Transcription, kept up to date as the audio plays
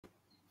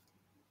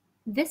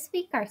This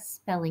week, our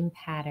spelling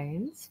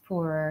patterns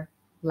for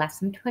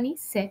Lesson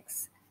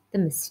 26, The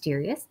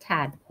Mysterious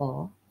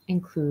Tadpole,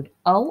 include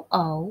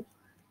OO,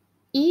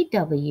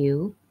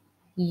 EW,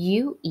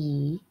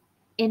 UE,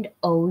 and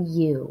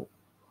OU.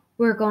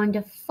 We're going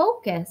to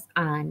focus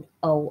on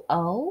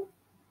OO,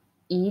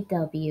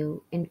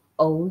 EW, and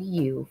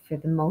OU for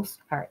the most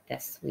part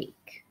this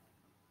week.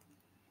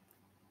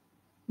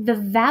 The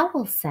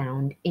vowel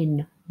sound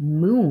in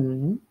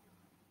moon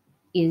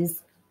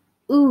is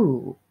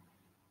oo.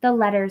 The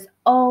letters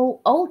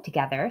O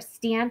together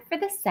stand for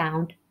the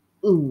sound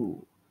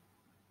oo.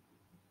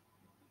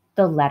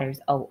 The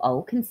letters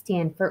OO can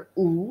stand for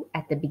oo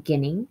at the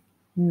beginning,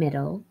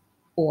 middle,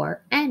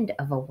 or end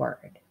of a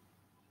word.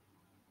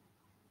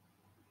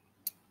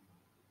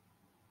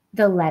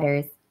 The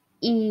letters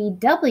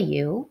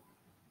EW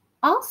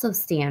also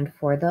stand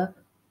for the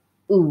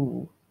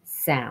oo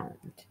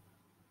sound.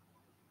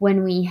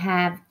 When we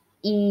have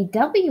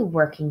EW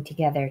working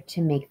together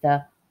to make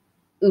the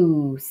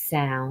oo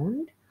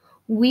sound,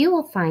 we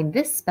will find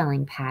this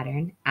spelling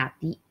pattern at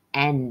the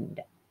end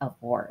of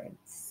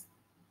words.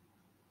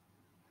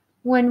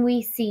 When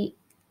we see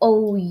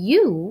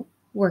OU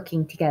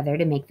working together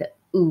to make the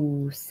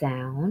oo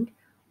sound,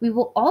 we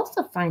will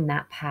also find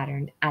that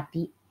pattern at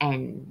the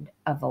end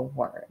of a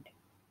word.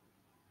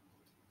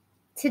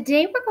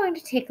 Today we're going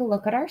to take a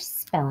look at our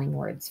spelling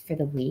words for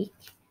the week,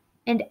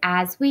 and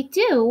as we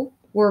do,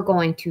 we're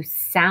going to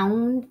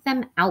sound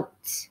them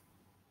out.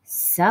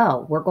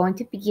 So we're going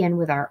to begin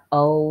with our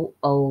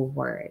OO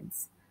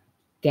words.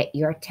 Get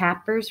your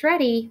tappers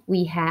ready.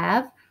 We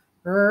have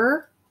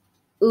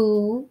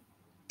oo,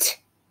 t,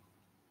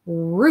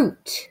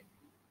 root.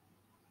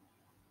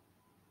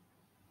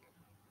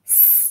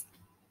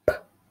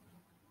 Sp,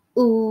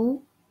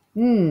 oo,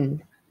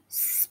 n,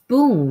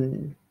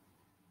 spoon.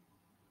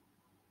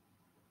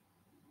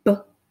 B,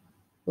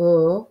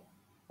 oo,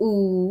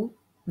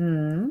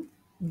 m,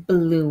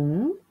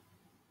 bloom.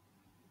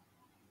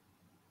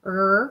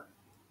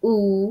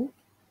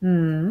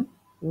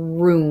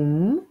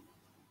 Room.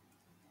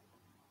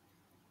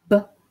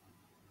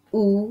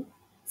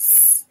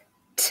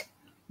 Boost,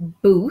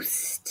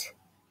 boost.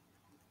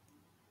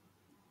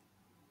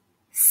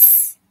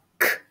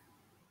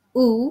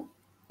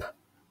 Scoop,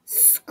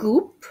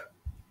 scoop.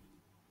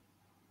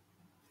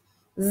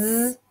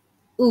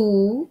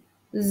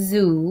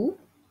 Zoo.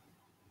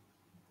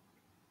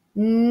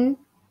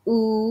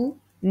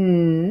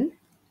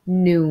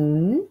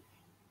 Noon.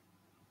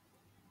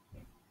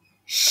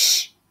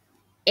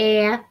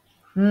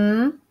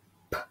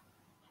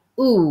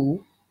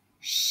 Shampoo,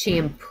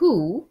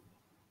 shampoo.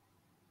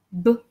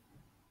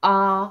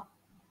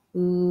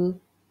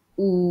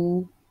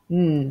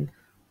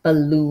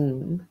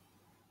 Balloon.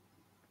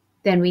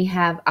 Then we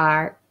have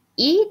our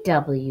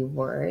EW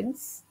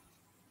words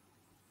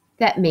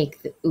that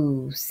make the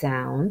oo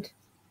sound.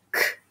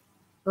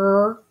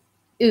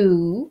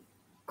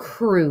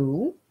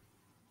 Crew.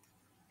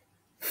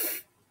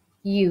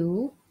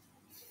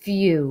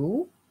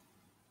 Few,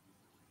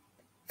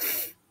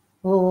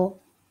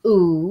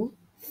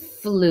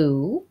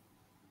 flew.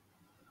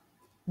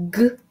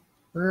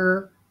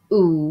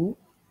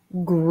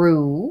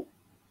 Grew.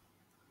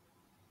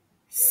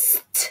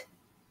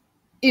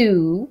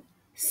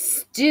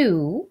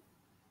 Stew.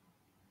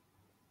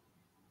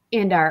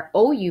 And our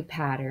OU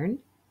pattern,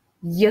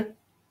 you.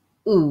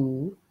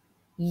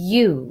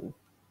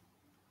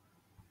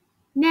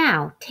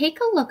 Now, take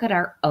a look at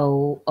our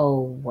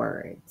OO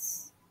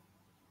words.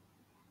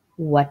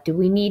 What do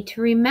we need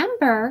to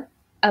remember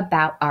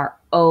about our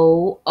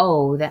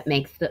OO that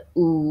makes the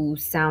oo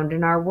sound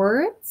in our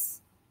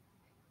words?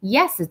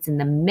 Yes, it's in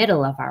the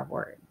middle of our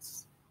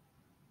words.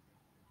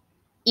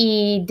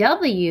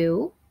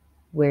 EW,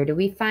 where do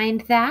we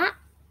find that?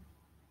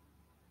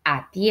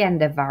 At the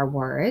end of our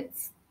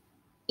words.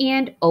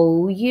 And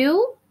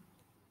OU,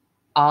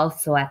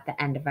 also at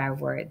the end of our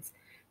words.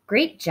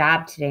 Great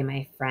job today,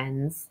 my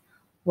friends.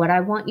 What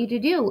I want you to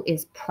do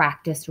is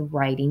practice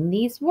writing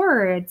these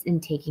words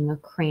and taking a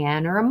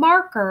crayon or a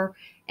marker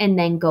and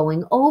then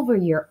going over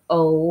your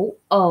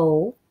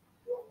OO,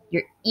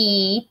 your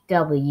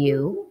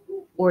EW,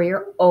 or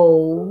your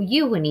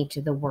OU in each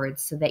of the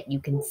words so that you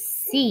can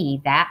see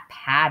that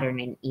pattern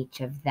in each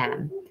of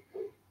them.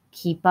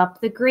 Keep up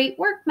the great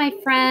work, my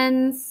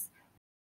friends.